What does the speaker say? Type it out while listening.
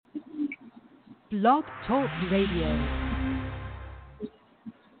Blog Talk Radio.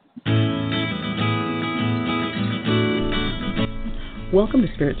 Welcome to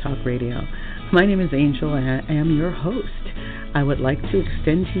Spirit Talk Radio. My name is Angel and I am your host. I would like to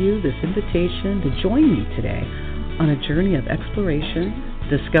extend to you this invitation to join me today on a journey of exploration,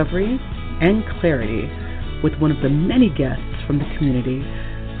 discovery, and clarity with one of the many guests from the community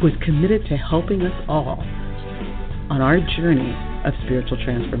who is committed to helping us all on our journey of spiritual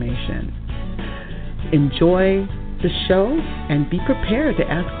transformation. Enjoy the show and be prepared to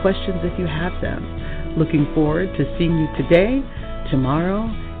ask questions if you have them. Looking forward to seeing you today, tomorrow,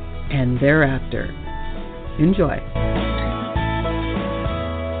 and thereafter. Enjoy.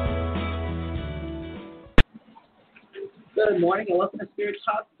 Good morning and welcome to Spirit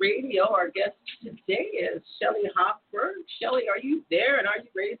Talk Radio. Our guest today is Shelley Hofberg. Shelley, are you there and are you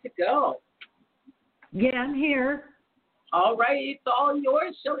ready to go? Yeah, I'm here. All right, it's all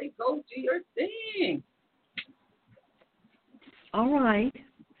yours, Shelley. Go do your thing. All right.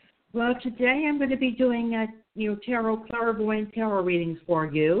 Well, today I'm going to be doing tarot clairvoyant tarot readings for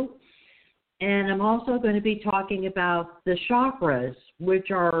you, and I'm also going to be talking about the chakras,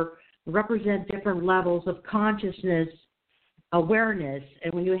 which represent different levels of consciousness, awareness,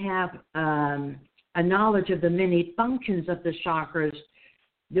 and when you have a knowledge of the many functions of the chakras,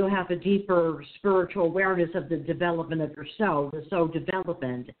 you'll have a deeper spiritual awareness of the development of yourself, the soul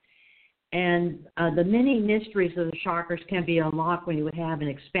development. And the many mysteries of the chakras can be unlocked when you have an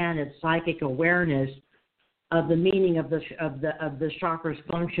expanded psychic awareness of the meaning of the chakras'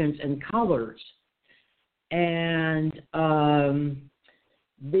 functions and colors. And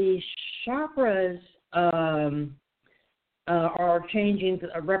the chakras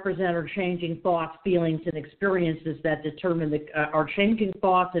represent or changing thoughts, feelings, and experiences that determine our changing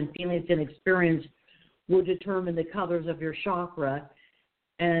thoughts and feelings and experience will determine the colors of your chakra.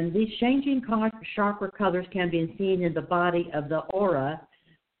 And these changing chakra colors can be seen in the body of the aura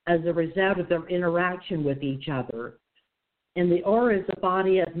as a result of their interaction with each other. And the aura is a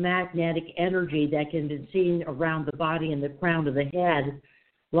body of magnetic energy that can be seen around the body and the crown of the head,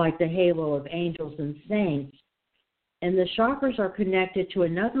 like the halo of angels and saints. And the chakras are connected to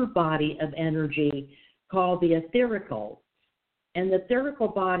another body of energy called the etherical. And the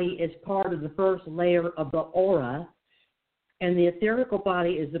etherical body is part of the first layer of the aura. And the etherical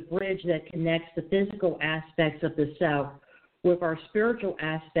body is the bridge that connects the physical aspects of the self with our spiritual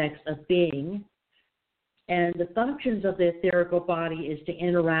aspects of being. And the functions of the etherical body is to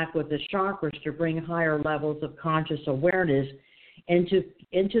interact with the chakras to bring higher levels of conscious awareness into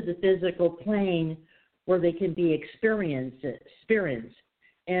the physical plane where they can be experienced.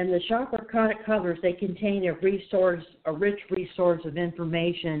 And the chakra colors, they contain a rich resource of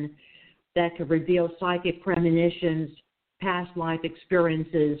information that could reveal psychic premonitions, past life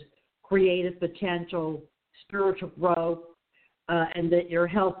experiences, creative potential, spiritual growth, and your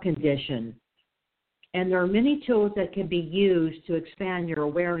health condition. And there are many tools that can be used to expand your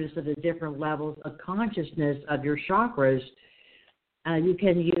awareness of the different levels of consciousness of your chakras. You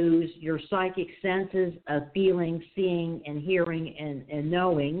can use your psychic senses of feeling, seeing, and hearing, and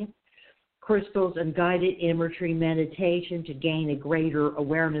knowing, crystals and guided imagery meditation to gain a greater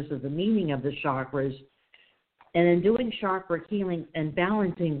awareness of the meaning of the chakras. And in doing chakra healing and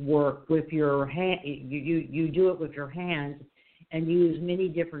balancing work with your hand, you do it with your hands and use many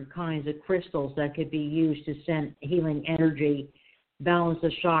different kinds of crystals that could be used to send healing energy, balance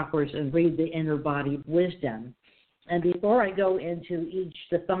the chakras, and read the inner body wisdom. And before I go into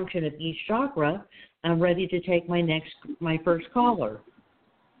the function of each chakra, I'm ready to take my first caller.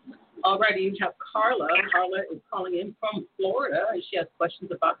 All righty, you have Carla. Carla is calling in from Florida, and she has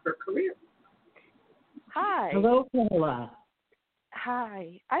questions about her career. Hi. Hello, Carla.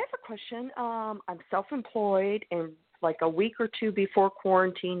 Hi. I have a question. I'm self-employed, and like a week or two before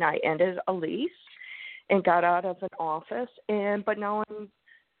quarantine, I ended a lease and got out of an office. But now I'm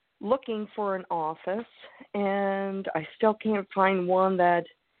looking for an office, and I still can't find one that,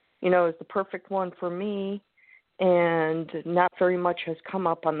 is the perfect one for me. And not very much has come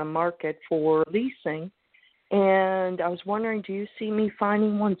up on the market for leasing. And I was wondering, do you see me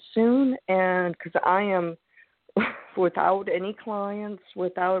finding one soon? And because I am without any clients,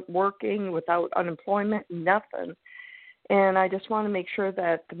 without working, without unemployment, nothing. And I just want to make sure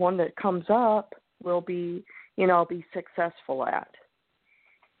that the one that comes up will be, I'll be successful at.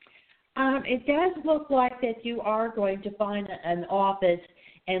 It does look like that you are going to find an office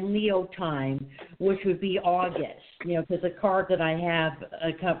in Leo time, which would be August, because the card that I have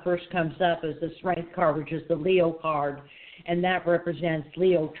first comes up is the Strength card, which is the Leo card, and that represents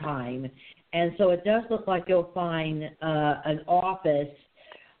Leo time. And so it does look like you'll find an office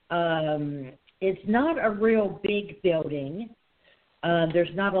It's not a real big building.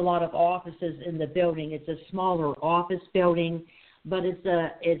 There's not a lot of offices in the building. It's a smaller office building, but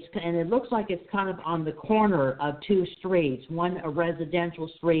and it looks like it's kind of on the corner of two streets, one a residential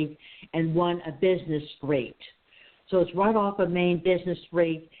street and one a business street. So it's right off a main business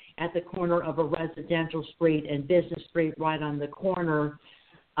street at the corner of a residential street and business street right on the corner.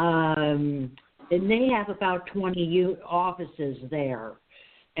 And they have about 20 offices there.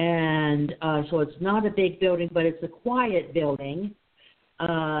 And so it's not a big building, but it's a quiet building.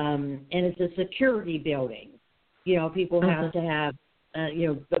 And it's a security building. You know, people have to have,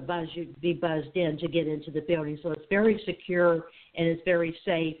 be buzzed in to get into the building. So it's very secure and it's very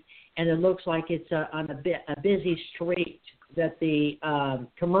safe. And it looks like it's on a busy street, that the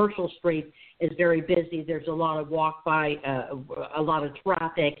commercial street is very busy. There's a lot of walk-by, a lot of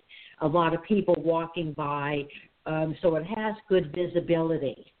traffic, a lot of people walking by. So it has good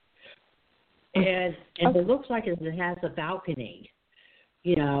visibility. And it looks like it has a balcony.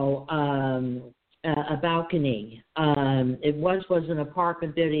 A balcony. It was an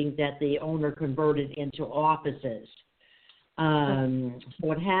apartment building that the owner converted into offices.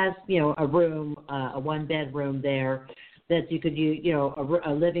 So it has, a room, a one-bedroom there that you could use,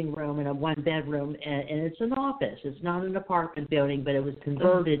 a living room and a one-bedroom, and it's an office. It's not an apartment building, but it was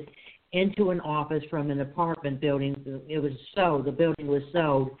converted into an office from an apartment building. The building was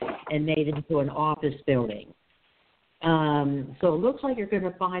sold and made into an office building. So it looks like you're going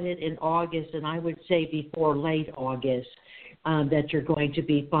to find it in August, and I would say before late August, that you're going to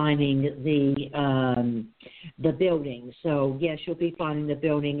be finding the building. So yes, you'll be finding the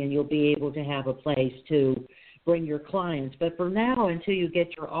building, and you'll be able to have a place to bring your clients. But for now, until you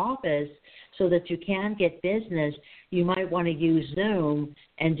get your office, so that you can get business, you might want to use Zoom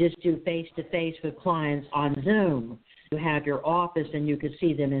and just do face-to-face with clients on Zoom. You have your office, and you could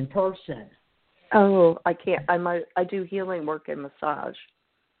see them in person. Oh, I can't. I do healing work and massage.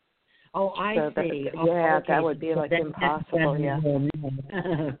 Oh, I see. Okay. That would be like impossible. Yeah.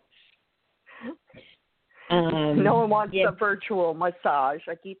 No one wants a virtual massage.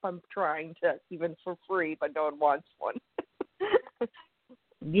 I keep on trying to, even for free, but no one wants one.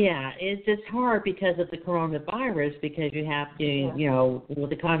 Yeah, it's just hard because of the coronavirus, because you have to, with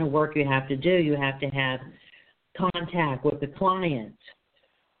the kind of work you have to do, you have to have contact with the client,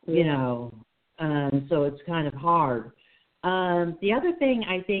 so it's kind of hard. The other thing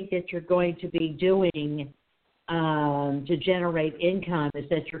I think that you're going to be doing to generate income is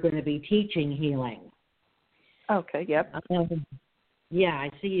that you're going to be teaching healing. Okay. Yep. I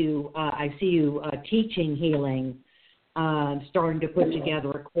see you. Teaching healing, starting to put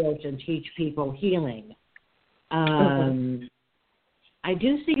together a course and teach people healing. I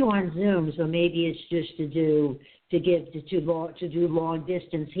do see you on Zoom, so maybe it's just to do long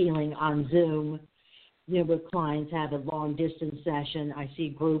distance healing on Zoom. With clients, have a long distance session. I see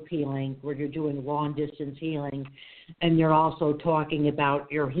group healing where you're doing long distance healing, and you're also talking about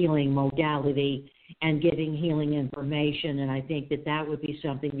your healing modality and giving healing information. And I think that would be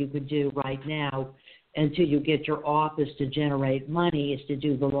something you could do right now until you get your office to generate money, is to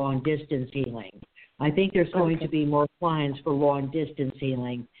do the long distance healing. I think there's going to be more clients for long distance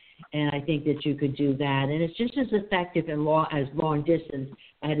healing, and I think that you could do that. And it's just as effective as long distance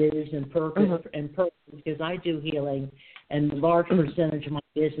as it is in person, because I do healing, and a large percentage of my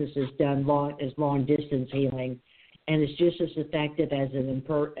business is done as long distance healing, and it's just as effective as in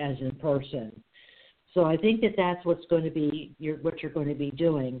person. So I think that's what's going to be what you're going to be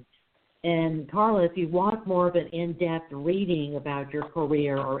doing. And Carla, if you want more of an in-depth reading about your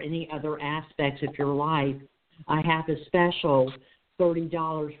career or any other aspects of your life, I have a special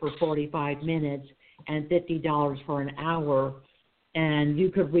 $30 for 45 minutes and $50 for an hour. And you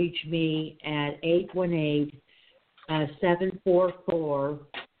could reach me at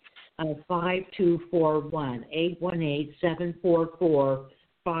 818-744-5241,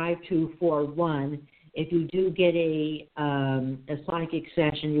 818-744-5241. If you do get a psychic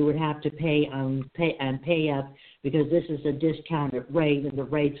session, you would have to pay up, because this is a discounted rate, and the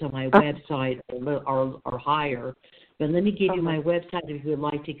rates on my website are higher. But let me give you my website if you would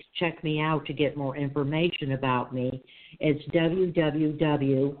like to check me out to get more information about me. It's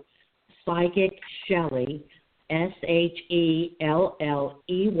www.psychicshelley, SHELLEY,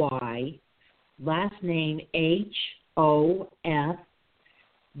 last name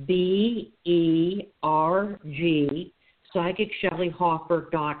HOFBERG,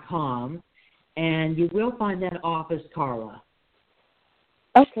 psychicshelleyhofberg.com, and you will find that office, Carla.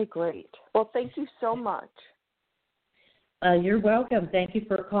 Okay, great. Well, thank you so much. You're welcome. Thank you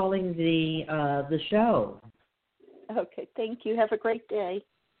for calling the show. Okay, thank you. Have a great day.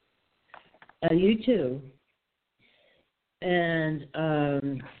 You too. And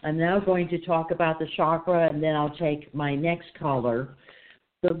I'm now going to talk about the chakra, and then I'll take my next caller.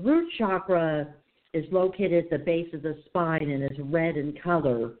 The root chakra is located at the base of the spine and is red in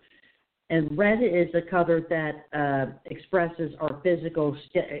color. And red is a color that expresses our physical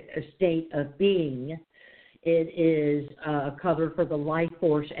state of being. It is a color for the life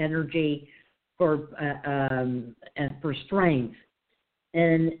force energy and for strength.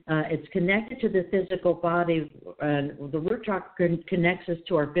 And it's connected to the physical body. The root chakra connects us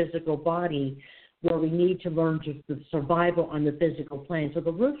to our physical body, where we need to learn the survival on the physical plane. So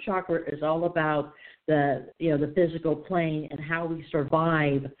the root chakra is all about the physical plane and how we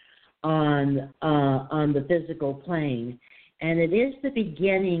survive on the physical plane. And it is the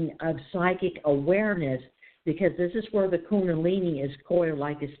beginning of psychic awareness, because this is where the Kundalini is coiled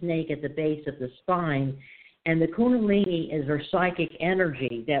like a snake at the base of the spine. And the Kundalini is our psychic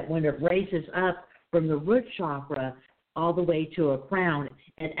energy that when it raises up from the root chakra all the way to a crown,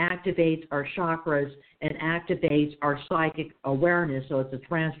 it activates our chakras and activates our psychic awareness. So it's a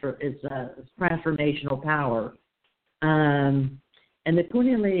transformational power. And the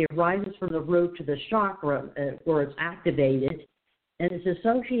Kundalini rises from the root to the chakra where it's activated, and it's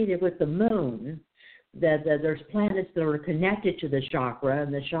associated with the moon. That there's planets that are connected to the chakra,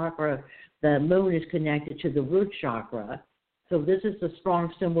 and the moon is connected to the root chakra. So this is a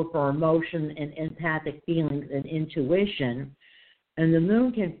strong symbol for emotion and empathic feelings and intuition. And the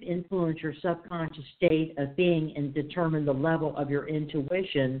moon can influence your subconscious state of being and determine the level of your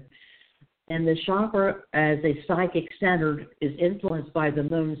intuition. And the chakra, as a psychic center, is influenced by the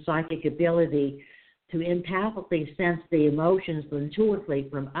moon's psychic ability to empathically sense the emotions intuitively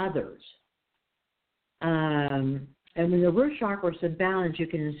from others. And when the root chakra is in balance, you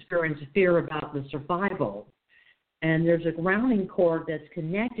can experience fear about the survival. And there's a grounding cord that's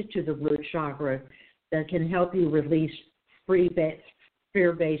connected to the root chakra that can help you release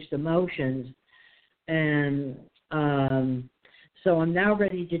fear-based emotions. And so I'm now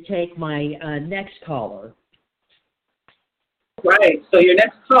ready to take my next caller. Right. So your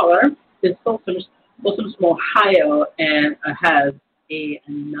next caller is Folsom from Ohio, and has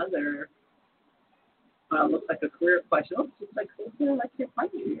another. Looks like a career question. Oh, looks like I can't find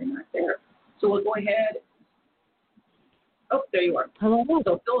you. You're not there. So we'll go ahead. Oh, there you are. Hello.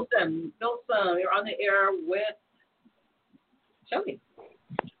 So Folsom, you're on the air with Shelley.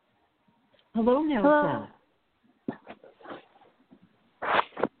 Hello, Nelsa.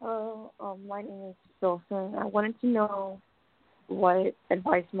 Hello. My name is Wilson. I wanted to know what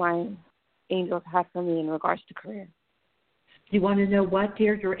advice my angels have for me in regards to career. You want to know what,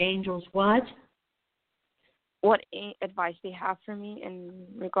 dear? Your angels what? What advice they have for me in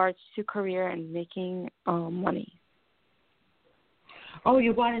regards to career and making money. Oh,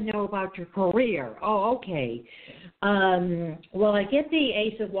 you want to know about your career. Oh, okay. Well, I get the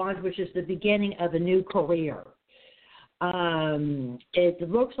Ace of Wands, which is the beginning of a new career. It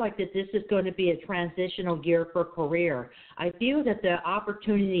looks like that this is going to be a transitional year for career. I feel that the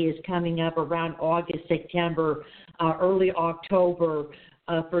opportunity is coming up around August, September, early October,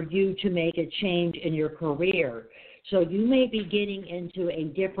 for you to make a change in your career. So you may be getting into a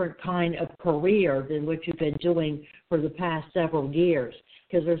different kind of career than what you've been doing for the past several years,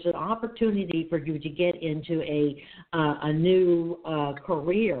 because there's an opportunity for you to get into a new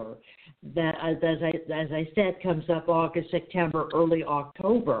career that, as I said, comes up August, September, early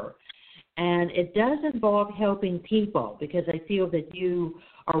October. And it does involve helping people, because I feel that you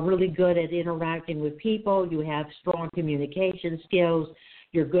are really good at interacting with people. You have strong communication skills.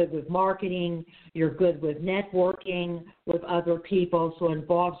 You're good with marketing. You're good with networking with other people. So it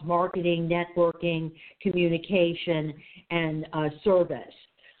involves marketing, networking, communication, and service.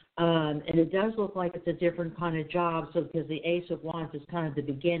 And it does look like it's a different kind of job, so because the Ace of Wands is kind of the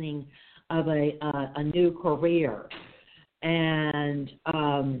beginning of a new career. And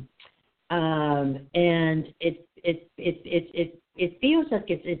it feels like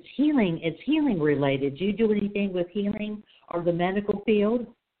it's healing related. Do you do anything with healing or the medical field?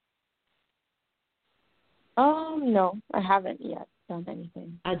 No, I haven't yet done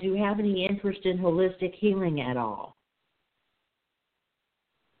anything. Do you have any interest in holistic healing at all?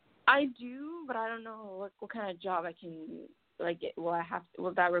 I do, but I don't know what kind of job I can get.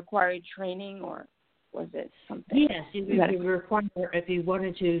 Will that require training, or was it something? Yes, if you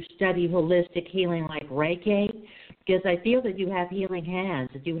wanted to study holistic healing like Reiki, because I feel that you have healing hands,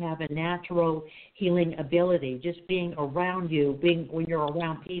 that you have a natural healing ability. Just being around you, when you're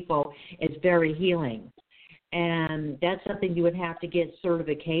around people, is very healing. And that's something you would have to get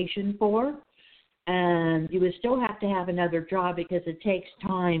certification for. And you would still have to have another job because it takes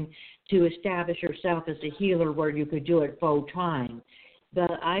time to establish yourself as a healer where you could do it full time.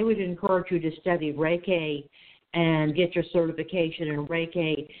 But I would encourage you to study Reiki and get your certification in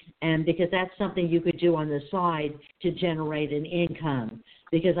Reiki, and because that's something you could do on the side to generate an income.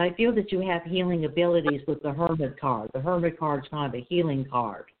 Because I feel that you have healing abilities with the Hermit card. The Hermit card is kind of a healing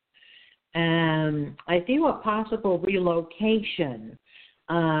card. And I feel a possible relocation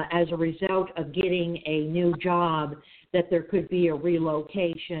as a result of getting a new job, that there could be a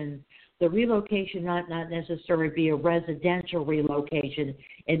relocation. The relocation not necessarily be a residential relocation.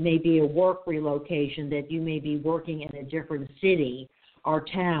 It may be a work relocation, that you may be working in a different city or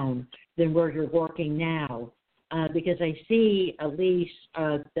town than where you're working now. Because I see at least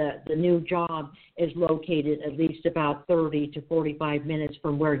the new job is located at least about 30 to 45 minutes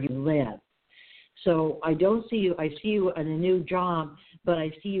from where you live. So I don't see you. I see you in a new job, but I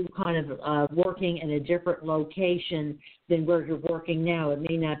see you kind of working in a different location than where you're working now. It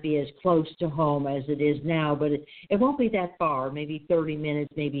may not be as close to home as it is now, but it won't be that far, maybe 30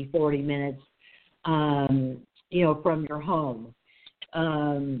 minutes, maybe 40 minutes, from your home.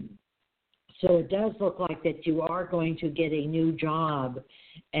 So it does look like that you are going to get a new job,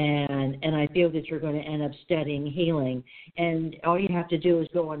 and I feel that you're going to end up studying healing. And all you have to do is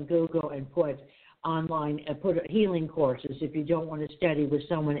go on Google and put online, put healing courses. If you don't want to study with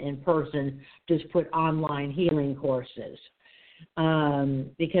someone in person, just put online healing courses.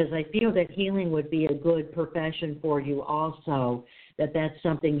 Because I feel that healing would be a good profession for you also, that's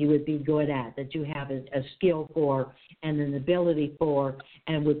something you would be good at, that you have a skill for and an ability for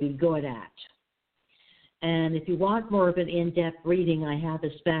and would be good at. And if you want more of an in-depth reading, I have a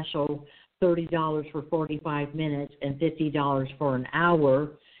special $30 for 45 minutes and $50 for an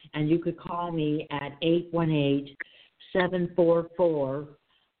hour. And you could call me at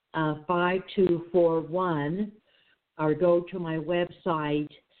 818-744-5241 or go to my website,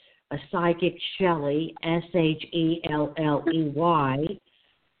 Psychic Shelley, Shelley,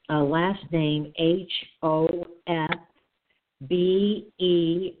 last name Hofberg,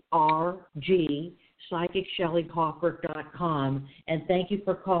 PsychicShelleyHofberg.com, and thank you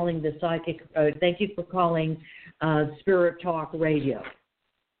for calling Spirit Talk Radio.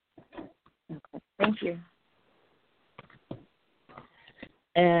 Okay, thank you.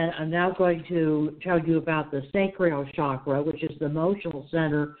 And I'm now going to tell you about the sacral chakra, which is the emotional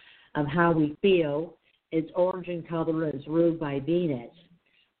center of how we feel. It's orange in color and is ruled by Venus.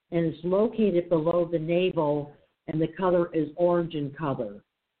 And it's located below the navel, and the color is orange in color.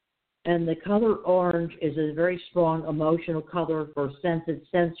 And the color orange is a very strong emotional color for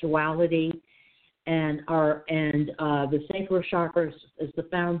sensuality. And the sacral chakra is the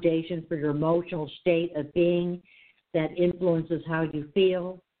foundation for your emotional state of being that influences how you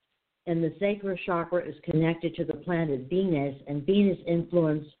feel. And the sacral chakra is connected to the planet Venus, and Venus'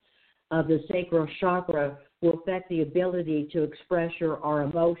 influence of the sacral chakra will affect the ability to express our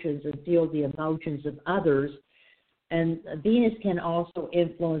emotions and feel the emotions of others. And Venus can also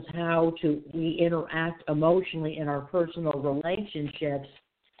influence how we interact emotionally in our personal relationships.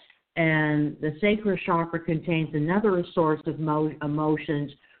 And the sacral chakra contains another source of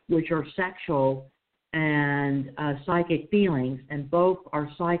emotions, which are sexual and psychic feelings. And both our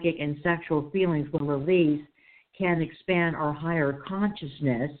psychic and sexual feelings, when released, can expand our higher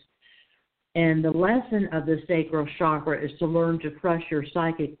consciousness. And the lesson of the sacral chakra is to learn to crush your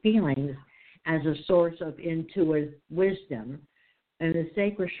psychic feelings as a source of intuitive wisdom. And the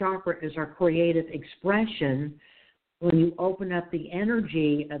sacral chakra is our creative expression. When you open up the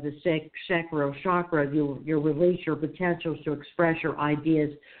energy of the sacral chakra, you'll release your potentials to express your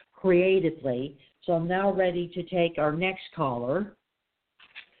ideas creatively. So I'm now ready to take our next caller.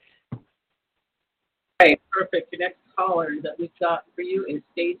 Right, perfect. The next caller that we've got for you is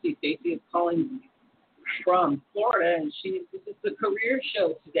Stacy. Stacy is calling from Florida, and this is the career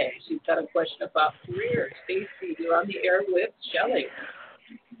show today. She's got a question about career. Stacy, you're on the air with Shelley.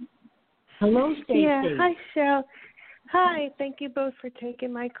 Hello, Stacy. Yeah, hi, Shell. Hi, thank you both for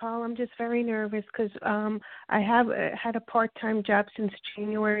taking my call. I'm just very nervous because I have had a part-time job since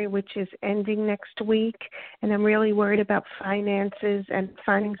January, which is ending next week, and I'm really worried about finances and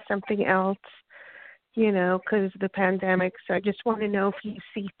finding something else, because of the pandemic. So I just want to know if you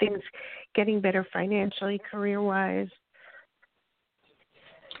see things getting better financially, career-wise.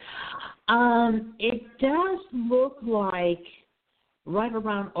 It does look like right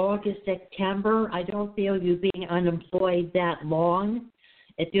around August, September. I don't feel you being unemployed that long.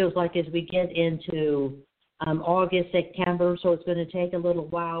 It feels like as we get into August, September, so it's going to take a little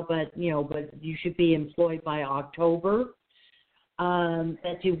while, but you should be employed by October.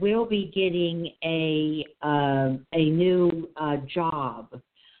 that you will be getting a new job.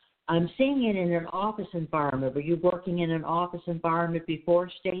 I'm seeing it in an office environment. Were you working in an office environment before,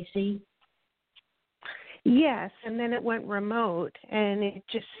 Stacy? Yes, and then it went remote, and it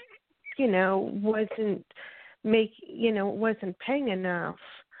just, wasn't wasn't paying enough.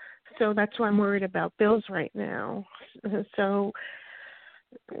 So that's why I'm worried about bills right now. So,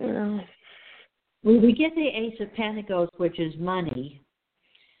 Well, we get the Ace of Pentacles, which is money.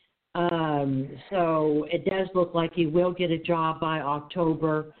 So it does look like you will get a job by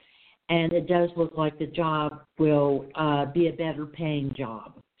October, and it does look like the job will be a better paying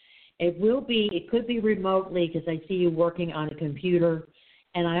job. It could be remotely because I see you working on a computer,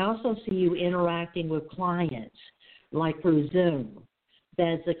 and I also see you interacting with clients, like through Zoom.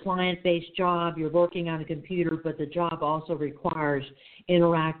 That's a client-based job. You're working on a computer, but the job also requires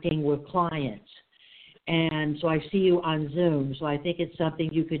interacting with clients. And so I see you on Zoom. So I think it's something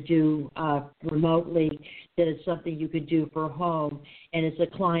you could do remotely, that it's something you could do for home. And it's a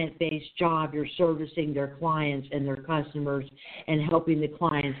client-based job. You're servicing their clients and their customers and helping the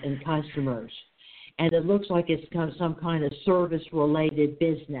clients and customers. And it looks like it's some kind of service-related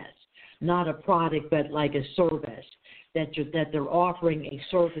business, not a product, but like a service, that they're offering a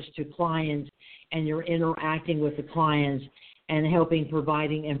service to clients, and you're interacting with the clients and helping,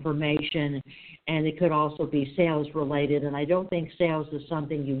 providing information, and it could also be sales related. And I don't think sales is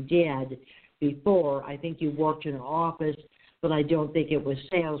something you did before. I think you worked in an office, but I don't think it was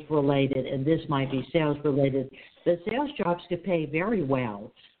sales related, and this might be sales related. The sales jobs could pay very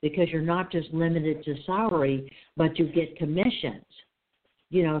well because you're not just limited to salary, but you get commissions.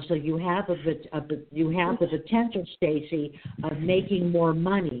 So you have the potential, Stacy, of making more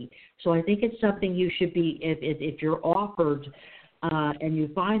money. So I think it's something you should be, if you're offered and you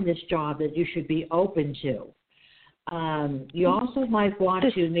find this job, that you should be open to. You also might want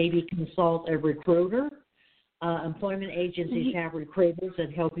to maybe consult a recruiter. Employment agencies have recruiters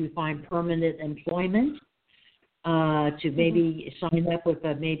that help you find permanent employment. To maybe sign up with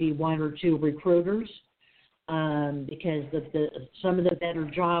maybe one or two recruiters. Because some of the better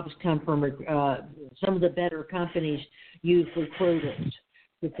jobs come from some of the better companies use recruiters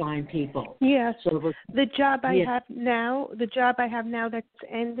to find people. Yes. So the job I have now that's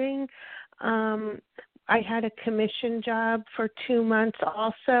ending, I had a commission job for 2 months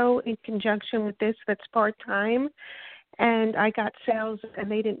also in conjunction with this that's part-time. And I got sales,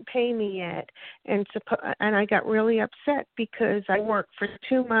 and they didn't pay me yet, and I got really upset because I worked for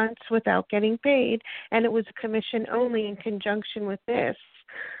 2 months without getting paid, and it was a commission only in conjunction with this.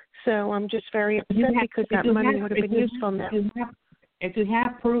 So I'm just very upset because that money would have been useful now. If you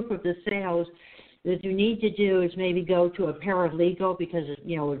have proof of the sales, what you need to do is maybe go to a paralegal, because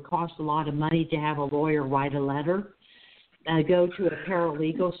it would cost a lot of money to have a lawyer write a letter. Go to a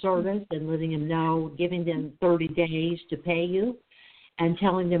paralegal service and letting them know, giving them 30 days to pay you, and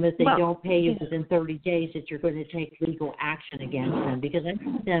telling them if they don't pay you within 30 days that you're going to take legal action against them. Because I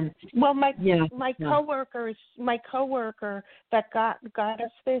think them. Well, my coworker that got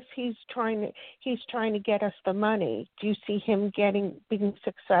us this, he's trying to get us the money. Do you see him being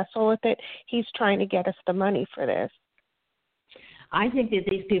successful with it? He's trying to get us the money for this. I think that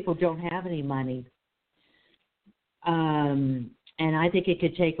these people don't have any money. And I think it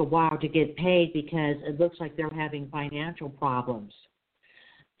could take a while to get paid because it looks like they're having financial problems.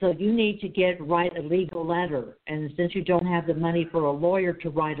 So you need to write a legal letter. And since you don't have the money for a lawyer to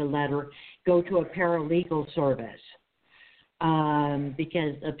write a letter, go to a paralegal service.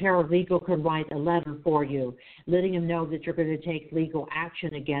 Because a paralegal can write a letter for you, letting them know that you're going to take legal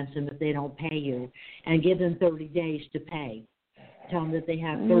action against them if they don't pay you, and give them 30 days to pay. Tell them that they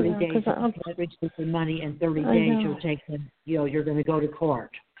have 30 days to receive the money, and 30 days you'll take them. You're going to go to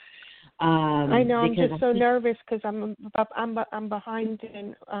court. I know. I'm just so nervous because I'm behind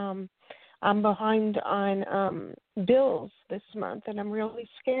on bills this month, and I'm really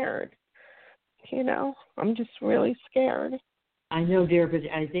scared. I'm just really scared. I know, dear, but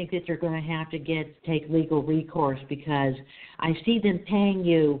I think that you're going to have to take legal recourse, because I see them paying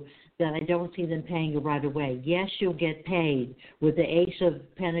you. That I don't see them paying you right away. Yes, you'll get paid. With the Ace of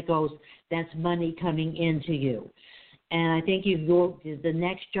Pentacles, that's money coming into you. And I think the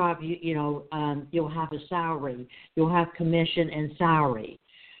next job, you'll have a salary. You'll have commission and salary.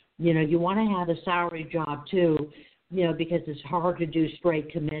 You want to have a salary job too, because it's hard to do straight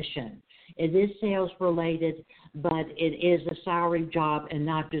commission. It is sales related, but it is a salary job and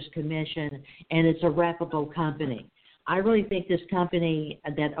not just commission, and it's a reputable company. I really think this company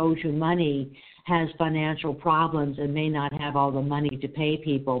that owes you money has financial problems and may not have all the money to pay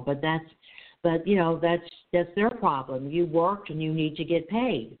people, but But, you know, that's their problem. You worked and you need to get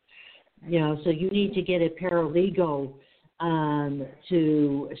paid. You know, so you need to get a paralegal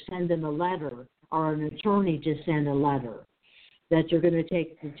to send them a letter, or an attorney to send a letter that you're going to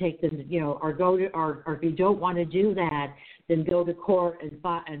take them, you know, or if you don't want to do that, then go to court and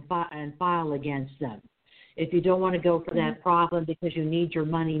file against them. If you don't want to go for that problem because you need your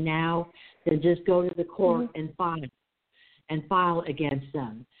money now, then just go to the court and file against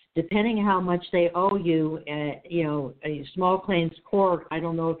them. Depending on how much they owe you, you know, a small claims court, I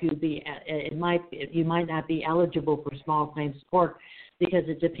don't know if you might not be eligible for small claims court because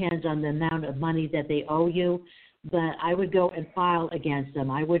it depends on the amount of money that they owe you. But I would go and file against them.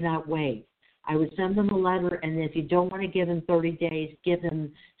 I would not wait. I would send them a letter, and if you don't want to give them 30 days, give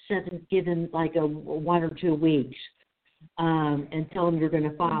them like 1 or 2 weeks, and tell them you're going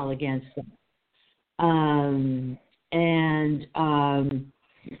to file against them.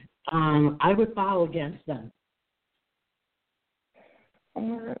 I would file against them.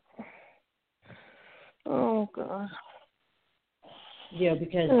 Oh God. Yeah,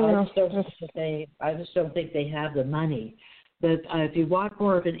 because I just don't think they have the money. But if you want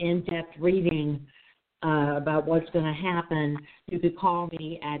more of an in-depth reading about what's going to happen, you could call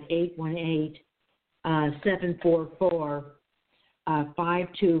me at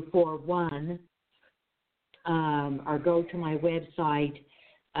 818-744-5241, or go to my website,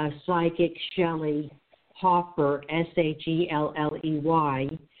 Psychic Shelley Hofberg, SHELLEY,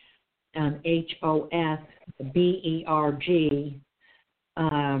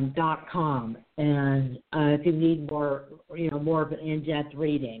 HOFBERG.com, and if you need more, more of an in-depth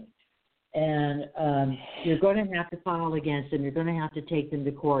reading, and you're going to have to file against them. You're going to have to take them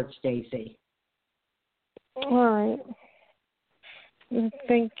to court, Stacy. All right.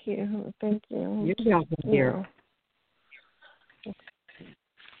 Thank you. You're welcome, dear.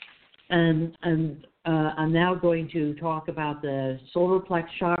 And I'm now going to talk about the solar plex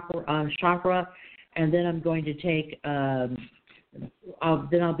chakra, and then I'm going to take.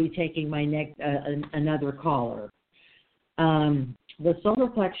 I'll be taking my next another caller. The solar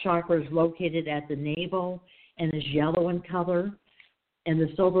plex chakra is located at the navel and is yellow in color, and the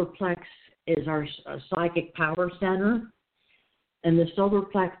solar plex is our psychic power center. And the solar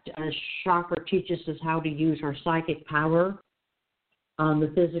plex chakra teaches us how to use our psychic power on the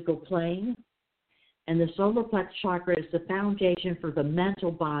physical plane. And the solar plex chakra is the foundation for the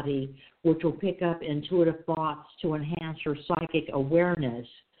mental body, which will pick up intuitive thoughts to enhance your psychic awareness.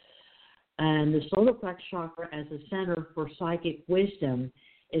 And the solar plex chakra, as a center for psychic wisdom,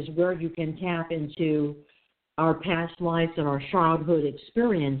 is where you can tap into our past lives and our childhood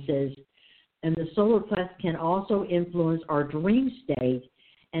experiences. And the solar plex can also influence our dream state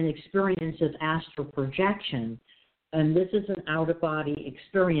and experience of astral projection. And this is an out-of-body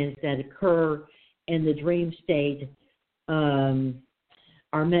experience that occurs in the dream state,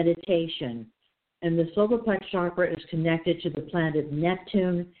 our meditation. And the solar plex chakra is connected to the planet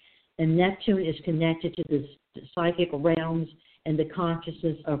Neptune, and Neptune is connected to the psychic realms and the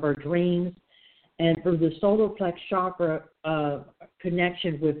consciousness of our dreams. And through the solar plex chakra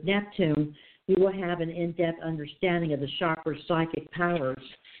connection with Neptune, you will have an in-depth understanding of the chakra's psychic powers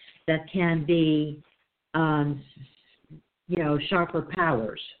that can be, chakra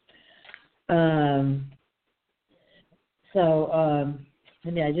powers. I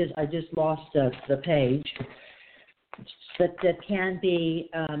just lost the page. That can be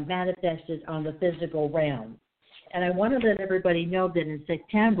manifested on the physical realm. And I want to let everybody know that in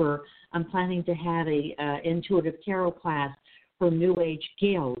September, I'm planning to have a intuitive tarot class for New Age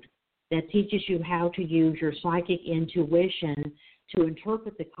Guild that teaches you how to use your psychic intuition to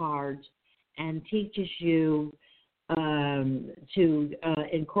interpret the cards, and teaches you to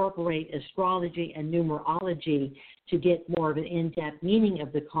incorporate astrology and numerology to get more of an in-depth meaning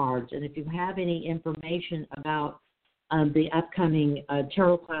of the cards. And if you have any information about the upcoming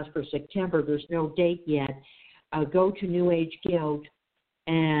tarot class for September, there's no date yet. Go to New Age Guild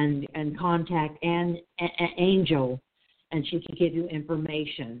and contact Angel, and she can give you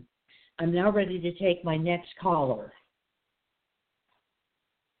information. I'm now ready to take my next caller.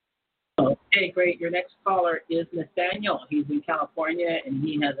 Okay, great. Your next caller is Nathaniel. He's in California, and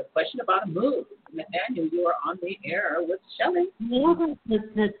he has a question about a move. Nathaniel, you are on the air with Shelley. Welcome,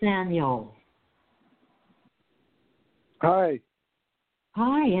 Nathaniel. Hi.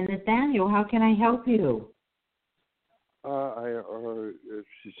 Hi, and Nathaniel, how can I help you?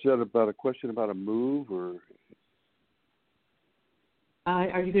 She said about a question about a move, or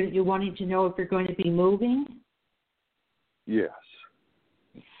are you wanting to know if you're going to be moving? Yes.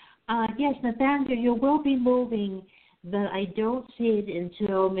 Yes, Nathaniel, you will be moving but I don't see it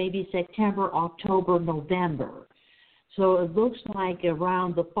until maybe September, October, November. So it looks like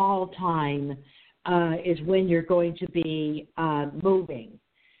around the fall time is when you're going to be moving.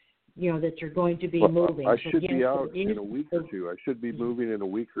 That you're going to be moving. I should be out in a week or two. I should be moving in a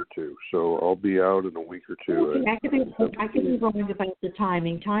week or two, so I'll be out in a week or two. Okay, I could be wrong about the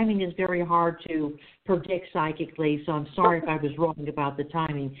timing. Timing is very hard to predict psychically, so I'm sorry if I was wrong about the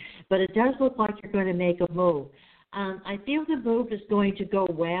timing. But it does look like you're going to make a move. I feel the move is going to go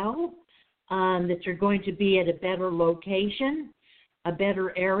well, that you're going to be at a better location, a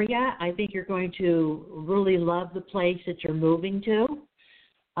better area. I think you're going to really love the place that you're moving to.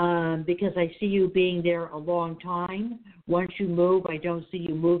 Because I see you being there a long time. Once you move, I don't see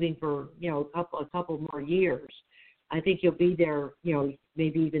you moving for a couple more years. I think you'll be there,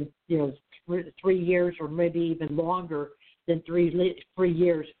 maybe even 3 years or maybe even longer than 3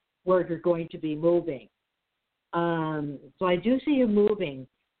 years where you're going to be moving. So I do see you moving.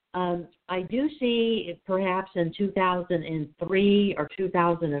 I do see perhaps in 2003 or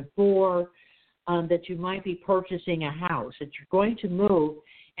 2004 that you might be purchasing a house, that you're going to move.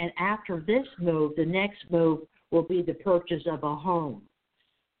 And after this move, the next move will be the purchase of a home.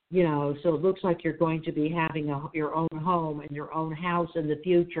 So it looks like you're going to be having your own home and your own house in the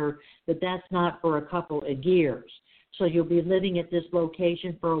future, but that's not for a couple of years. So you'll be living at this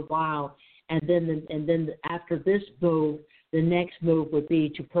location for a while, and then after this move, the next move would be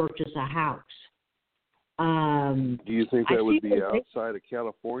to purchase a house. Do you think that would be outside of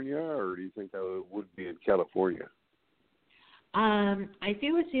California, or do you think that would be in California? I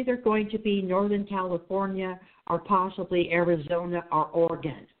feel it's either going to be Northern California or possibly Arizona or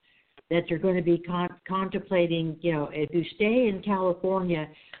Oregon, that you're going to be contemplating, if you stay in California,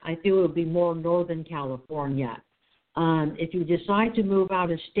 I feel it would be more Northern California. If you decide to move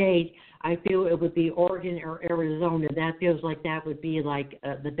out of state, I feel it would be Oregon or Arizona. That feels like that would be like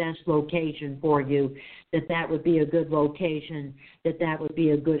the best location for you, that would be a good location, that would be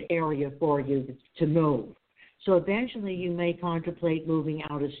a good area for you to move. So eventually you may contemplate moving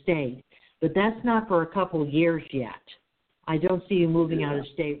out of state, but that's not for a couple years yet. I don't see you moving out of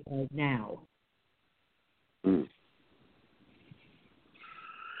state right now. Mm.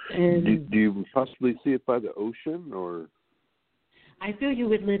 And do you possibly see it by the ocean, or? I feel you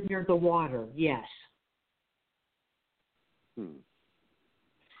would live near the water, yes.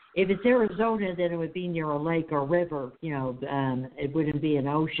 If it's Arizona, then it would be near a lake or river. It wouldn't be an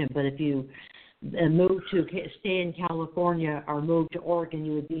ocean. But if you move to stay in California or move to Oregon,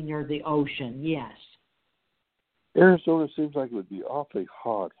 you would be near the ocean, yes. Arizona seems like it would be awfully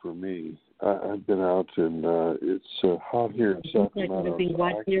hot for me. I've been out, and it's hot here in Sacramento. It would be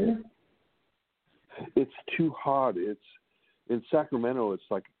what here? It's too hot. In Sacramento, it's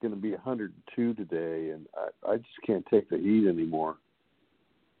like going to be 102 today, and I just can't take the heat anymore.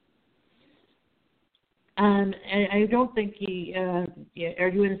 I don't think are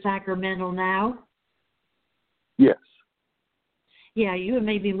you in Sacramento now? Yes. Yeah, you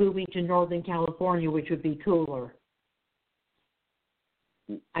may be moving to Northern California, which would be cooler.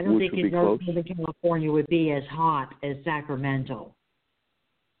 I don't think Northern California would be as hot as Sacramento.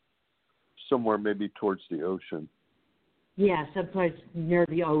 Somewhere maybe towards the ocean. Yeah, someplace near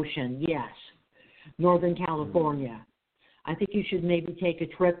the ocean, yes. Northern California. I think you should maybe take a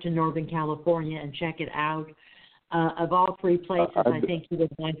trip to Northern California and check it out. Of all three places, I think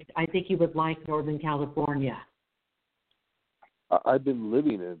you would like Northern California. I've been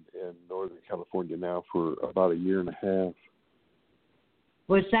living in Northern California now for about a year and a half.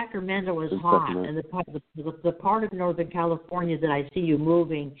 Well, Sacramento is hot, and the part of Northern California that I see you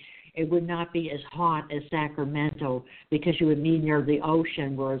moving, it would not be as hot as Sacramento because you would be near the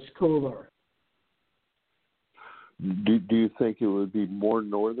ocean where it's cooler. Do you think it would be more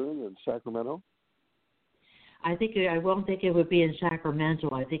northern than Sacramento? I won't think it would be in Sacramento.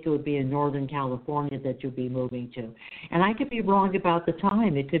 I think it would be in Northern California that you'll be moving to. And I could be wrong about the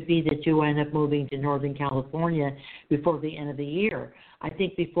time. It could be that you end up moving to Northern California before the end of the year. I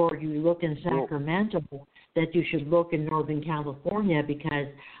think before you look in Sacramento, that you should look in Northern California because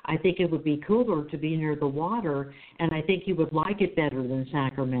I think it would be cooler to be near the water, and I think you would like it better than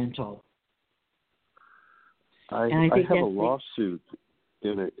Sacramento. I have a lawsuit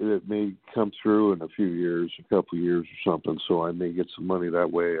in it. It may come through in a few years, a couple of years or something, so I may get some money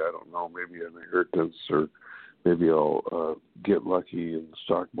that way. I don't know, maybe an inheritance, or maybe I'll get lucky in the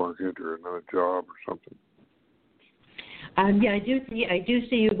stock market or another job or something. Yeah, I do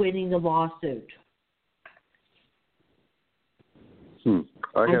see you winning the lawsuit.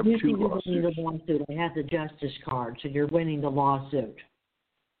 I have do two see you lawsuits. winning the lawsuit. I have the justice card, so you're winning the lawsuit.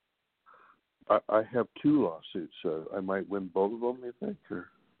 I have two lawsuits. I might win both of them, you think? Or?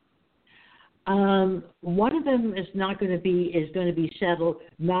 One of them is going to be settled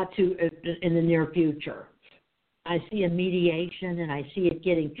not to in the near future. I see a mediation, and I see it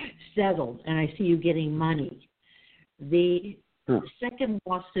getting settled, and I see you getting money. The second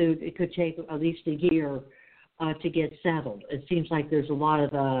lawsuit, it could take at least a year to get settled. It seems like there's a lot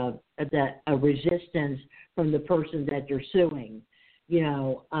of resistance from the person that you're suing.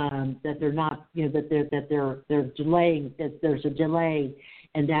 That they're not, that they're delaying, that there's a delay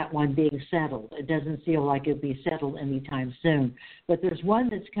in that one being settled. It doesn't feel like it'll be settled anytime soon. But there's one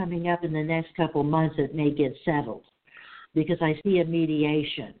that's coming up in the next couple months that may get settled, because I see a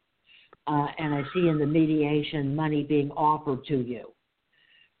mediation, and I see in the mediation money being offered to you.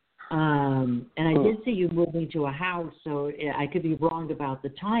 And I did see you moving to a house, so I could be wrong about the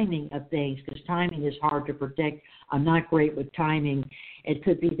timing of things, because timing is hard to predict. I'm not great with timing. It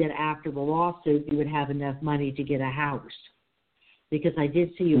could be that after the lawsuit you would have enough money to get a house, because I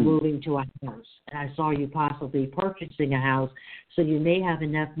did see you moving to a house, and I saw you possibly purchasing a house, so you may have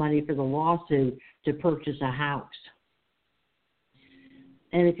enough money for the lawsuit to purchase a house.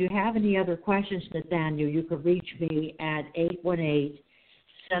 And if you have any other questions, Nathaniel, you can reach me at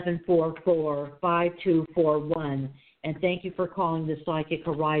 818-744-5241. And thank you for calling the Psychic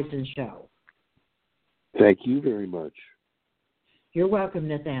Horizon Show. Thank you very much. You're welcome,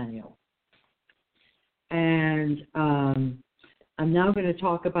 Nathaniel. And I'm now going to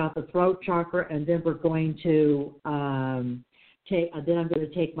talk about the throat chakra, and then we're going to I'm going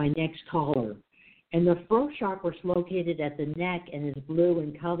to take my next caller. And the throat chakra is located at the neck and is blue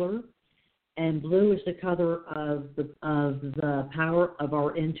in color. And blue is the color of the power of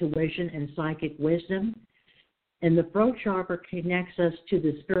our intuition and psychic wisdom. And the throat chakra connects us to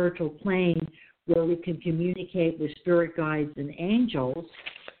the spiritual plane, where we can communicate with spirit guides and angels.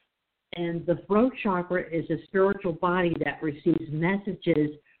 And the throat chakra is a spiritual body that receives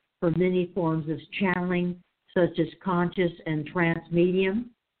messages from many forms of channeling, such as conscious and trance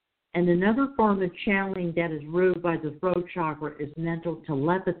medium. And another form of channeling that is ruled by the throat chakra is mental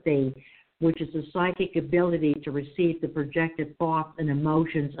telepathy, which is a psychic ability to receive the projected thoughts and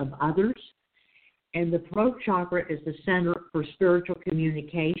emotions of others. And the throat chakra is the center for spiritual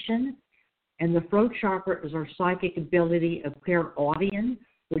communication. And the throat chakra is our psychic ability of clairaudience,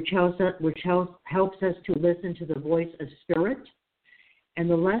 which helps us to listen to the voice of spirit. And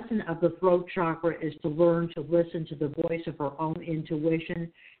the lesson of the throat chakra is to learn to listen to the voice of our own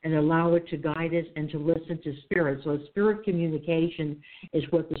intuition and allow it to guide us and to listen to spirit. So spirit communication is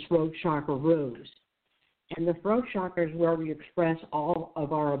what the throat chakra rules. And the throat chakra is where we express all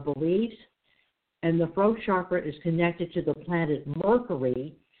of our beliefs. And the throat chakra is connected to the planet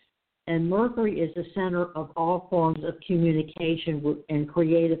Mercury. And Mercury is the center of all forms of communication and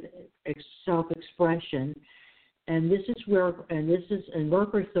creative self-expression. And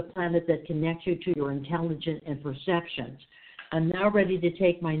Mercury is the planet that connects you to your intelligence and perceptions. I'm now ready to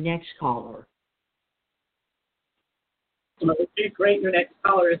take my next caller. Okay, great. Your next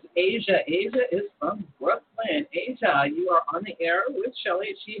caller is Asia. Asia is from Brooklyn. Asia, you are on the air with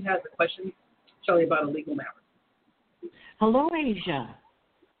Shelley. She has a question, Shelley, about a legal matter. Hello, Asia.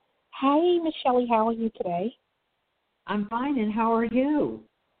 Hi, Miss Shelley. How are you today? I'm fine, and how are you?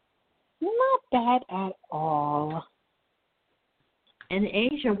 Not bad at all. And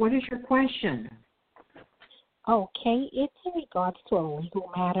Asia, what is your question? Okay, it's in regards to a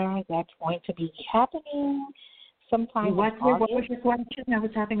legal matter that's going to be happening sometime What in August. What was your question? I was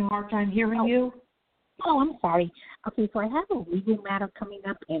having a hard time hearing you. Oh, I'm sorry. Okay, so I have a legal matter coming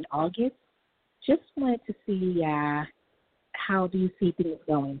up in August. Just wanted to see how do you see things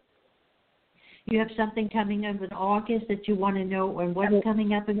going? You have something coming up in August that you want to know, and what's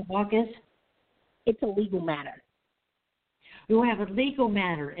coming up in August? It's a legal matter. You have a legal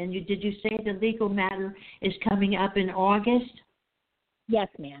matter, and did you say the legal matter is coming up in August? Yes,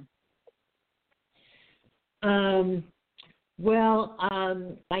 ma'am. I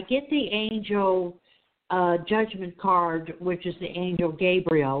get the angel judgment card, which is the angel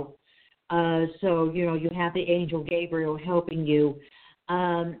Gabriel. So, you have the angel Gabriel helping you.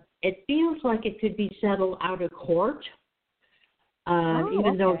 It feels like it could be settled out of court,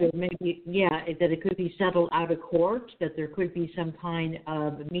 even though there may be, that it could be settled out of court, that there could be some kind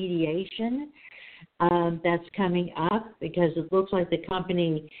of mediation that's coming up, because it looks like the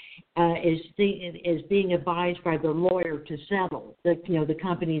company is being advised by the lawyer to settle. The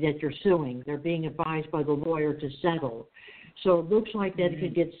company that you're suing, they're being advised by the lawyer to settle. So it looks like that it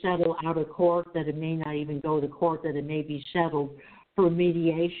could get settled out of court, that it may not even go to court, that it may be settled for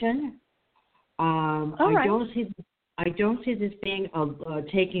mediation. I don't see I don't see this being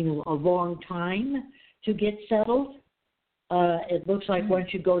taking a long time to get settled. It looks like once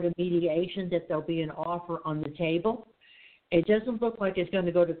you go to mediation that there'll be an offer on the table. It doesn't look like it's going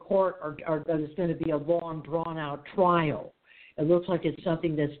to go to court or that it's going to be a long, drawn-out trial. It looks like it's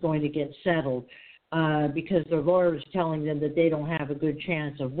something that's going to get settled because their lawyer is telling them that they don't have a good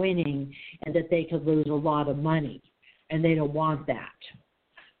chance of winning and that they could lose a lot of money, and they don't want that.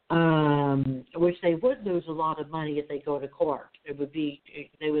 Which they would lose a lot of money if they go to court. It would be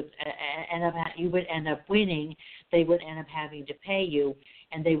you would end up winning. They would end up having to pay you,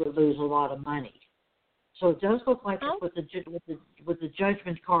 and they would lose a lot of money. So it does look like with the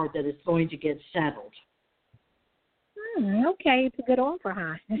judgment card that it's going to get settled. Okay, it's a good offer,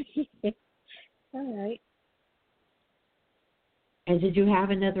 huh? All right. And did you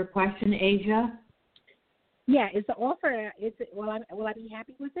have another question, Asia? Yeah, is the offer? Will I be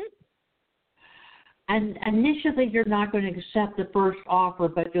happy with it? And initially, you're not going to accept the first offer,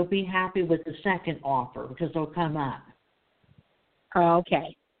 but you'll be happy with the second offer because they'll come up.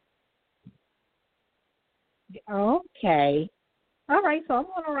 Okay. Okay. All right, so I'm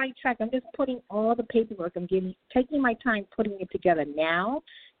on the right track. I'm just putting all the paperwork. Taking my time putting it together now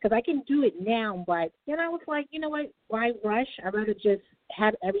because I can do it now. But then I was like, you know what? Why rush? I'd rather just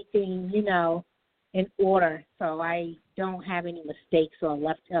have everything, in order so I don't have any mistakes or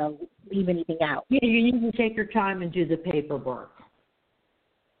leave anything out. Yeah, you need to take your time and do the paperwork.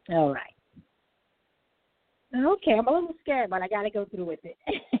 All right. Okay, I'm a little scared, but I got to go through with it.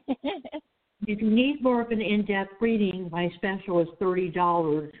 If you need more of an in-depth reading, my special is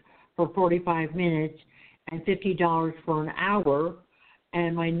 $30 for 45 minutes and $50 for an hour,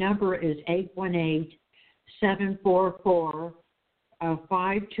 and my number is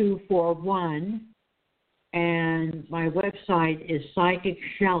 818-744-5241. And my website is Psychic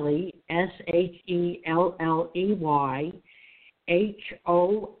Shelley, SHELLEY, HOFBERG,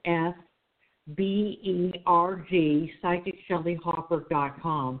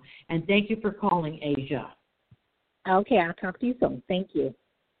 PsychicShelleyHofberg.com. And thank you for calling, Asia. Okay, I'll talk to you soon. Thank you.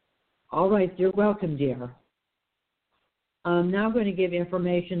 All right, you're welcome, dear. I'm now going to give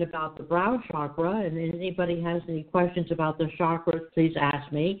information about the brow chakra, and if anybody has any questions about the chakras, please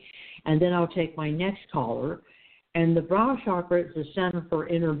ask me, and then I'll take my next caller. And the brow chakra is the center for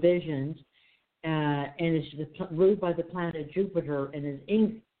inner visions, and it's ruled by the planet Jupiter, and is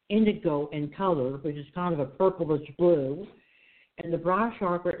indigo in color, which is kind of a purplish blue. And the brow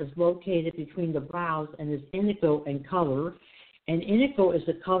chakra is located between the brows and is indigo in color. And indigo is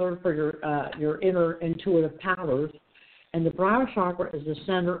the color for your inner intuitive powers. And the brow chakra is the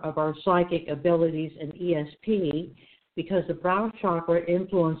center of our psychic abilities and ESP because the brow chakra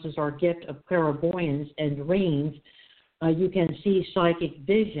influences our gift of clairvoyance and dreams. You can see psychic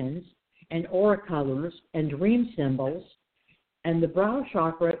visions and aura colors and dream symbols. And the brow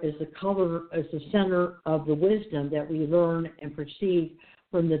chakra is the center of the wisdom that we learn and perceive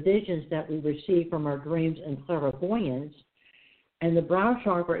from the visions that we receive from our dreams and clairvoyance. And the brow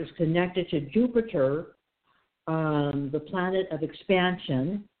chakra is connected to Jupiter, the planet of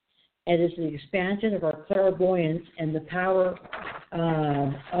expansion. It is the expansion of our clairvoyance and the power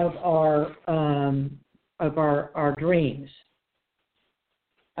of our dreams.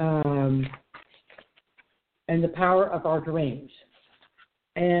 And the power of our dreams.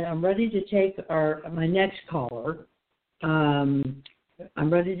 And I'm ready to take my next caller.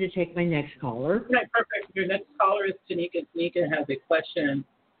 Right, perfect. Your next caller is Tanika. Tanika has a question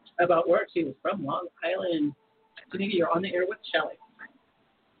about where she was from, Long Island. Tanika, you're on the air with Shelley.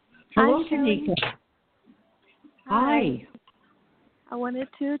 Hello, Hi, Tanika. Hi. I wanted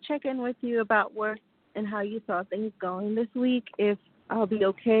to check in with you about work and how you saw things going this week. If I'll be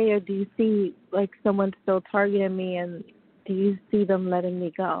okay, or do you see like someone still targeting me, and do you see them letting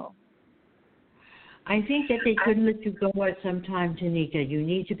me go? I think that they couldn't let you go at some time, Tanika. You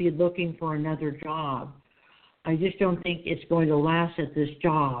need to be looking for another job. I just don't think it's going to last at this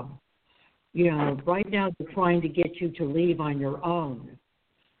job. Right now they're trying to get you to leave on your own,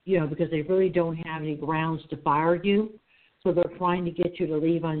 because they really don't have any grounds to fire you. So they're trying to get you to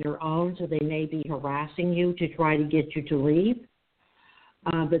leave on your own, so they may be harassing you to try to get you to leave.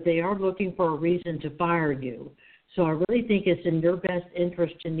 But they are looking for a reason to fire you. So I really think it's in your best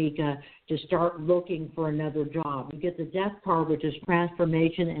interest, Tanika, to start looking for another job. You get the Death card, which is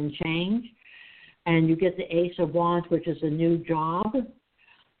transformation and change, and you get the Ace of Wands, which is a new job.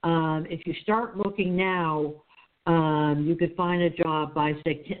 If you start looking now, you could find a job by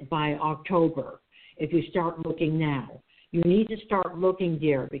October. If you start looking now, you need to start looking,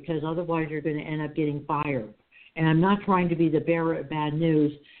 dear, because otherwise you're going to end up getting fired. And I'm not trying to be the bearer of bad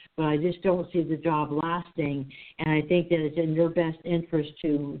news, but I just don't see the job lasting. And I think that it's in your best interest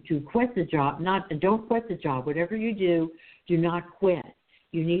to quit the job. Don't quit the job. Whatever you do not quit.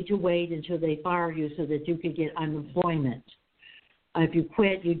 You need to wait until they fire you so that you can get unemployment. If you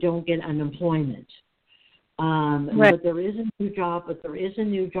quit, you don't get unemployment. Right. But there is a new job.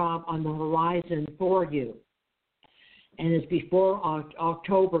 On the horizon for you, and it's before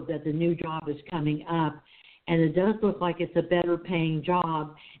October that the new job is coming up. And it does look like it's a better paying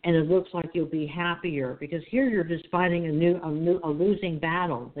job, and it looks like you'll be happier because here you're just fighting a losing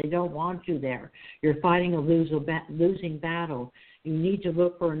battle. They don't want you there. You're fighting a losing battle. You need to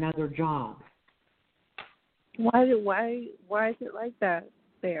look for another job. Why is it like that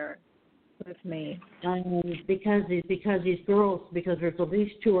there with me? Because there's at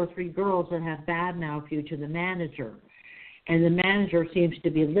least 2 or 3 girls that have badmouthed you to the manager, and the manager seems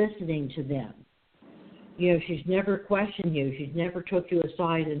to be listening to them. You know, she's never questioned you. She's never took you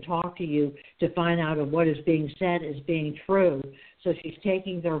aside and talked to you to find out if what is being said is being true. So she's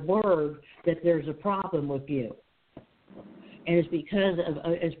taking their word that there's a problem with you. And it's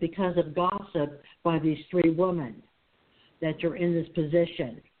because of gossip by these 3 women that you're in this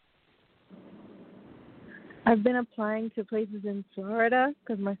position. I've been applying to places in Florida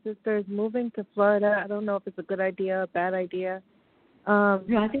because my sister is moving to Florida. I don't know if it's a good idea or a bad idea.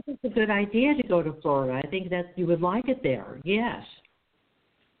 I think it's a good idea to go to Florida. I think that you would like it there. Yes.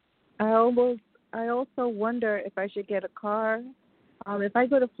 I also wonder if I should get a car. If I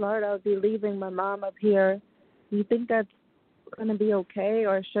go to Florida, I'll be leaving my mom up here. Do you think that's going to be okay,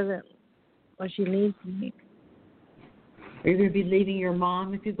 or shouldn't? Or she needs me? Are you going to be leaving your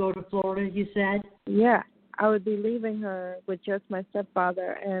mom if you go to Florida? You said. Yeah, I would be leaving her with just my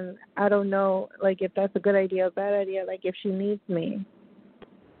stepfather, and I don't know, like, if that's a good idea or bad idea. Like, if she needs me.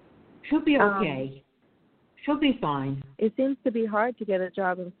 She'll be okay. She'll be fine. It seems to be hard to get a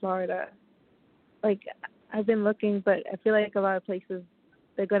job in Florida. Like, I've been looking, but I feel like a lot of places,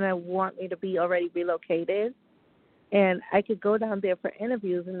 they're going to want me to be already relocated. And I could go down there for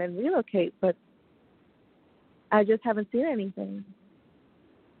interviews and then relocate, but I just haven't seen anything.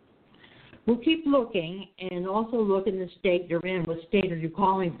 We'll keep looking, and also look in the state you're in. What state are you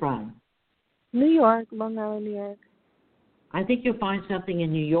calling from? New York, Long Island, New York. I think you'll find something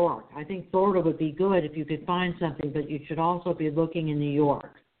in New York. I think Florida would be good if you could find something, but you should also be looking in New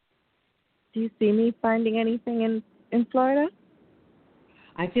York. Do you see me finding anything in Florida?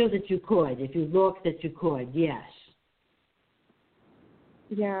 I feel that you could. If you look, that you could, yes.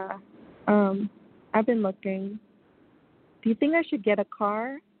 Yeah. I've been looking. Do you think I should get a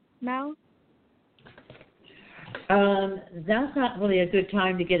car now? That's not really a good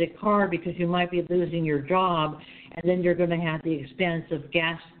time to get a car because you might be losing your job, and then you're going to have the expense of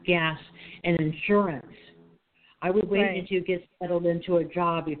gas, and insurance. I would wait until you get settled into a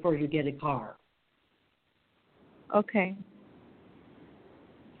job before you get a car. Okay.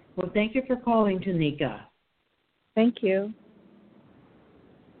 Well, thank you for calling, Tanika. Thank you.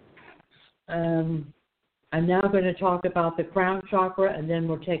 I'm now going to talk about the crown chakra, and then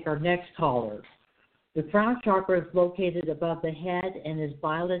we'll take our next caller. The crown chakra is located above the head and is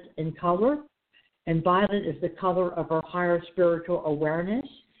violet in color. And violet is the color of our higher spiritual awareness.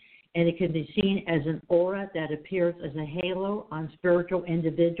 And it can be seen as an aura that appears as a halo on spiritual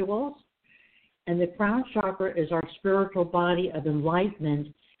individuals. And the crown chakra is our spiritual body of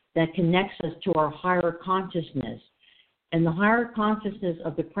enlightenment that connects us to our higher consciousness. And the higher consciousness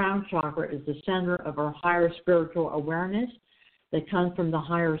of the crown chakra is the center of our higher spiritual awareness that comes from the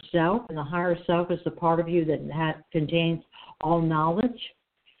higher self. And the higher self is the part of you that contains all knowledge.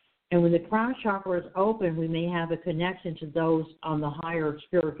 And when the crown chakra is open, we may have a connection to those on the higher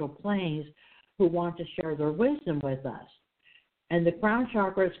spiritual planes who want to share their wisdom with us. And the crown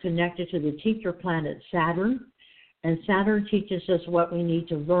chakra is connected to the teacher planet Saturn. And Saturn teaches us what we need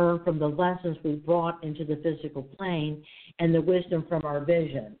to learn from the lessons we brought into the physical plane and the wisdom from our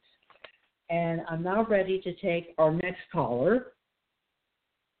visions. And I'm now ready to take our next caller.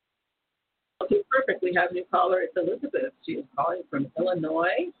 Okay, perfect. We have a new caller. It's Elizabeth. She is calling from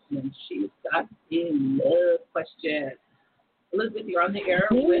Illinois, and she's got a love question. Elizabeth, you're on the air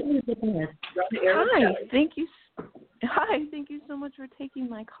with. Hi, thank you. Hi, thank you so much for taking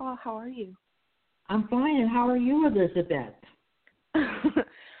my call. How are you? I'm fine, and how are you, Elizabeth?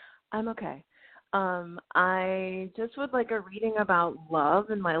 I'm okay. I just would like a reading about love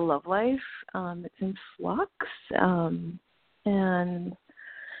and my love life. It's in flux, and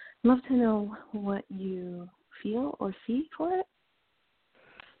I'd love to know what you feel or see for it.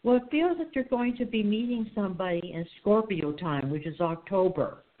 Well, it feels that you're going to be meeting somebody in Scorpio time, which is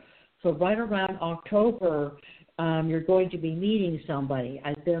October. So right around October, you're going to be meeting somebody.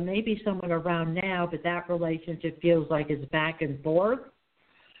 There may be someone around now, but that relationship feels like it's back and forth,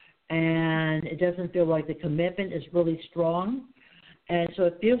 and it doesn't feel like the commitment is really strong. And so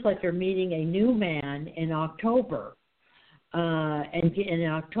it feels like you're meeting a new man in October. And in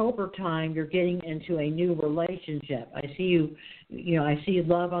October time, you're getting into a new relationship. I see I see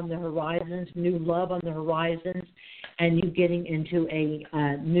love on the horizons, new love on the horizons, and you getting into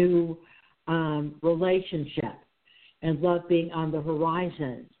a new relationship, and love being on the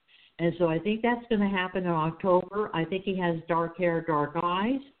horizon. And so I think that's going to happen in October. I think he has dark hair, dark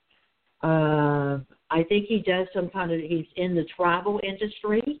eyes. I think he does he's in the travel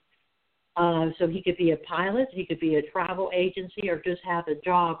industry. So he could be a pilot, he could be a travel agency, or just have a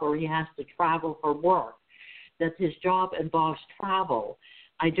job where he has to travel for work. That his job involves travel.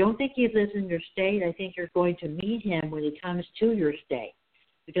 I don't think he lives in your state. I think you're going to meet him when he comes to your state,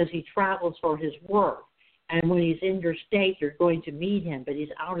 because he travels for his work. And when he's in your state, you're going to meet him, but he's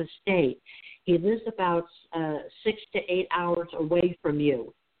out of state. He lives about 6 to 8 hours away from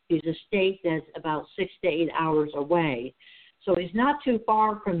you. He's a state that's about 6 to 8 hours away. So he's not too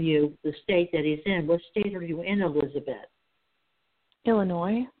far from you, the state that he's in. What state are you in, Elizabeth?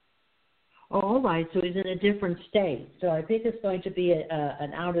 Illinois. Oh, all right. So he's in a different state. So I think it's going to be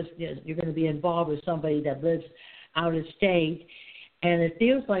you're going to be involved with somebody that lives out of state. And it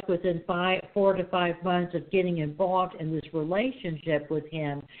feels like within 4 to 5 months of getting involved in this relationship with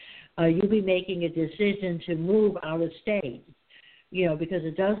him, you'll be making a decision to move out of state. Because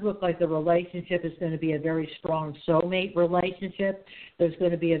it does look like the relationship is going to be a very strong soulmate relationship. There's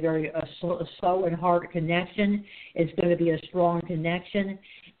going to be a soul and heart connection. It's going to be a strong connection.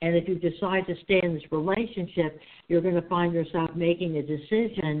 And if you decide to stay in this relationship, you're going to find yourself making a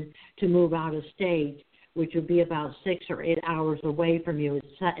decision to move out of state, which will be about 6 or 8 hours away from you.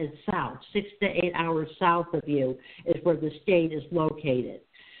 It's south. 6 to 8 hours south of you is where the state is located.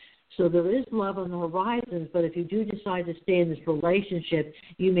 So there is love on the horizons, but if you do decide to stay in this relationship,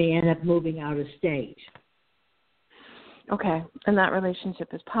 you may end up moving out of state. Okay. And that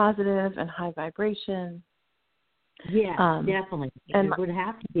relationship is positive and high vibration? Yes, definitely. And it would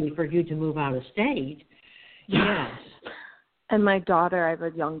have to be for you to move out of state. Yes. And my daughter, I have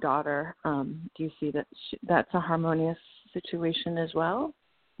a young daughter. Do you see that that's a harmonious situation as well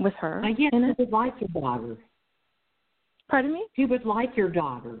with her? Yes, I would like your daughter. Pardon me? He would like your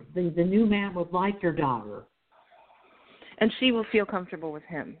daughter. The new man would like your daughter. And she will feel comfortable with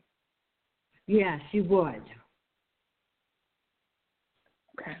him? Yes, she would.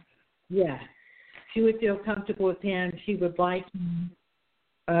 Okay. Yeah. She would feel comfortable with him. She would like him.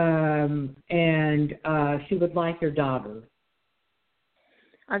 And she would like your daughter.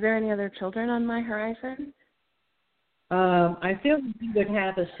 Are there any other children on my horizon? I feel you would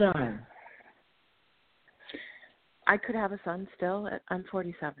have a son. I could have a son still. I'm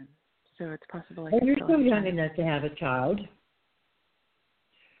 47, so it's possible. You're still young enough to have a child.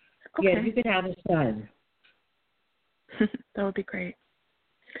 Okay. Yeah, you could have a son. That would be great.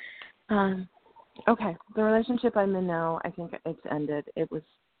 Okay, the relationship I'm in now, I think it's ended.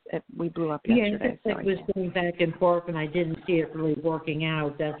 We blew up yesterday. Yeah, it was going back and forth, and I didn't see it really working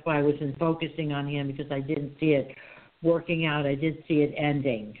out. That's why I wasn't focusing on him, because I didn't see it working out. I did see it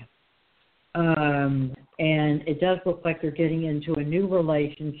ending. And it does look like they're getting into a new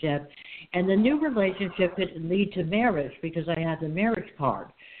relationship. And the new relationship could lead to marriage, because I have the marriage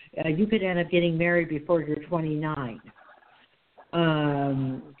card. You could end up getting married before you're 29,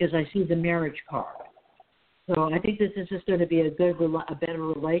 because I see the marriage card. So I think this is just going to be a better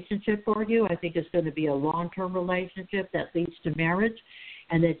relationship for you. I think it's going to be a long-term relationship that leads to marriage,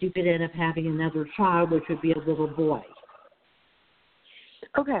 and that you could end up having another child, which would be a little boy.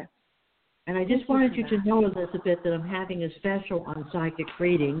 Okay. And I just wanted you to know, Elizabeth, that I'm having a special on psychic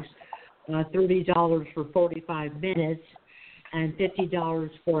readings, $30 for 45 minutes and $50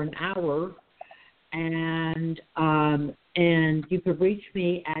 for an hour. And you could reach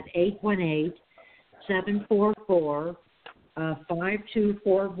me at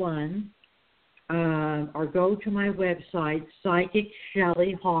 818-744-5241, or go to my website, Psychic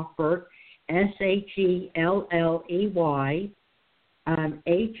Shelley Hofberg, SHELLEY,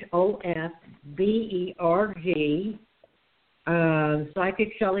 HOFBERG,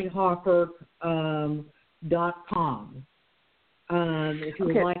 PsychicShelleyHofberg.com. If you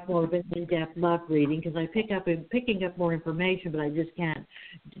would like more of an in-depth love reading, because I'm picking up more information, but I just can't.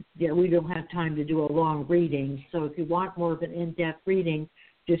 We don't have time to do a long reading. So if you want more of an in-depth reading,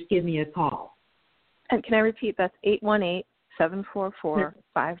 just give me a call. And can I repeat? That's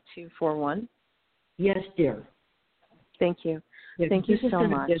 818-744-5241. Yes, dear. Thank you. Yeah, Thank you this is so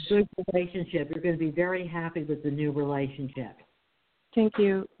going much. to be a good relationship. You're going to be very happy with the new relationship. Thank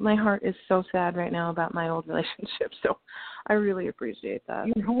you. My heart is so sad right now about my old relationship, so I really appreciate that.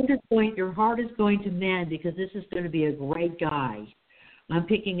 Your heart is going to mend because this is going to be a great guy. I'm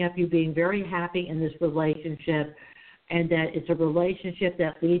picking up you being very happy in this relationship, and that it's a relationship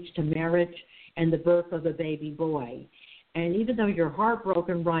that leads to marriage and the birth of a baby boy. And even though you're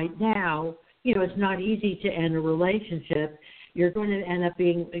heartbroken right now, it's not easy to end a relationship. You're going to end up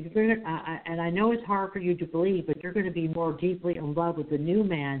being, and I know it's hard for you to believe, but you're going to be more deeply in love with the new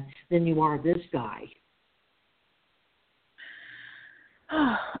man than you are this guy.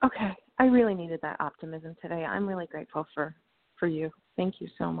 Okay. I really needed that optimism today. I'm really grateful for you. Thank you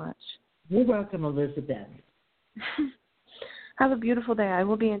so much. You're welcome, Elizabeth. Have a beautiful day. I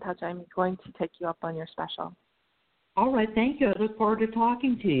will be in touch. I'm going to take you up on your special. All right. Thank you. I look forward to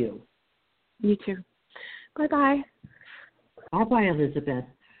talking to you. You too. Bye-bye. Bye-bye, Elizabeth.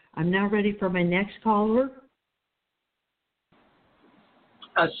 I'm now ready for my next caller.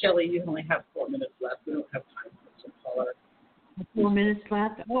 Shelley, you only have 4 minutes left. We don't have time for some caller. 4 minutes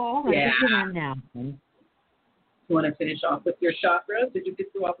left? Oh, all right. Yeah. Let's get on now. You want to finish off with your chakras? Did you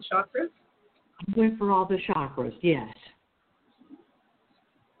get through all the chakras? I'm going for all the chakras, yes.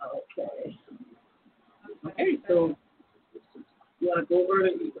 Okay. Okay, so you want to go over,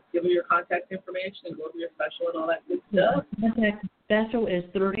 give me your contact information and go over your special and all that good stuff? Contact special is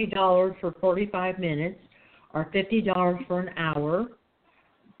 $30 for 45 minutes or $50 for an hour.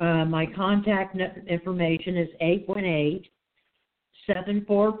 My contact information is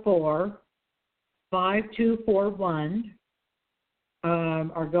 818-744-5241.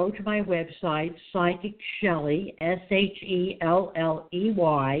 Or go to my website, Psychic Shelley, Shelley,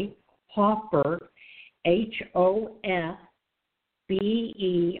 Hofberg,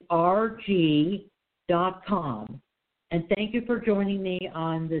 HOFBERG.com. And thank you for joining me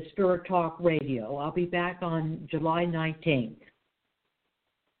on the Spirit Talk Radio. I'll be back on July 19th.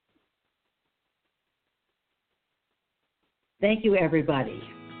 Thank you, everybody.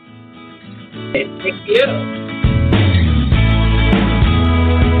 Thank you.